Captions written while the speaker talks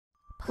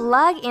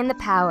Plug in the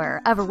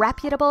power of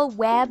reputable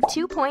Web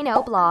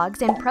 2.0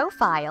 blogs and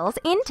profiles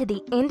into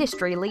the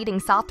industry-leading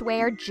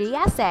software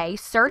GSA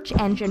search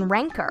engine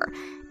ranker.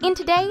 In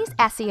today's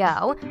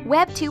SEO,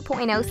 Web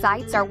 2.0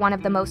 sites are one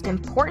of the most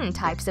important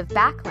types of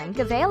backlink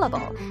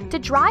available to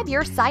drive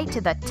your site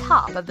to the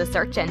top of the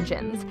search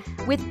engines.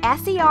 With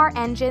SER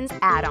Engine's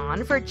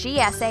add-on for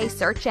GSA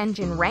Search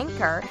Engine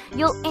Ranker,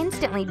 you'll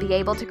instantly be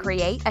able to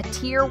create a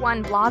Tier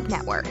 1 blog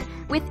network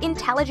with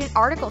intelligent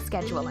article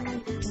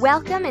scheduling,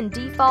 welcome and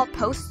default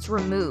posts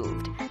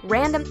removed,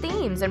 random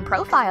themes and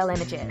profile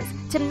images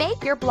to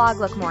make your blog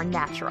look more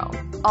natural.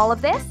 All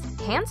of this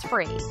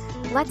hands-free.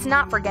 Let's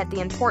not forget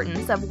the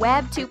importance of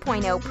Web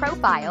 2.0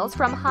 profiles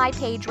from high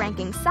page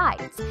ranking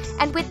sites.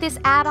 And with this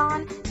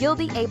add-on, you'll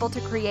be able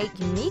to create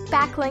unique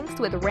backlinks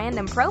with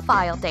random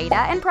profile data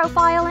and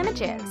profile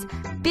images.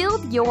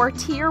 Build your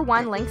Tier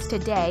 1 links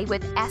today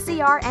with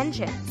SER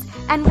Engines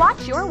and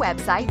watch your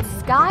website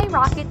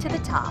skyrocket to the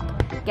top.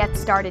 Get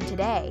started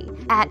today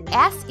at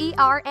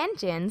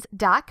serengines.com.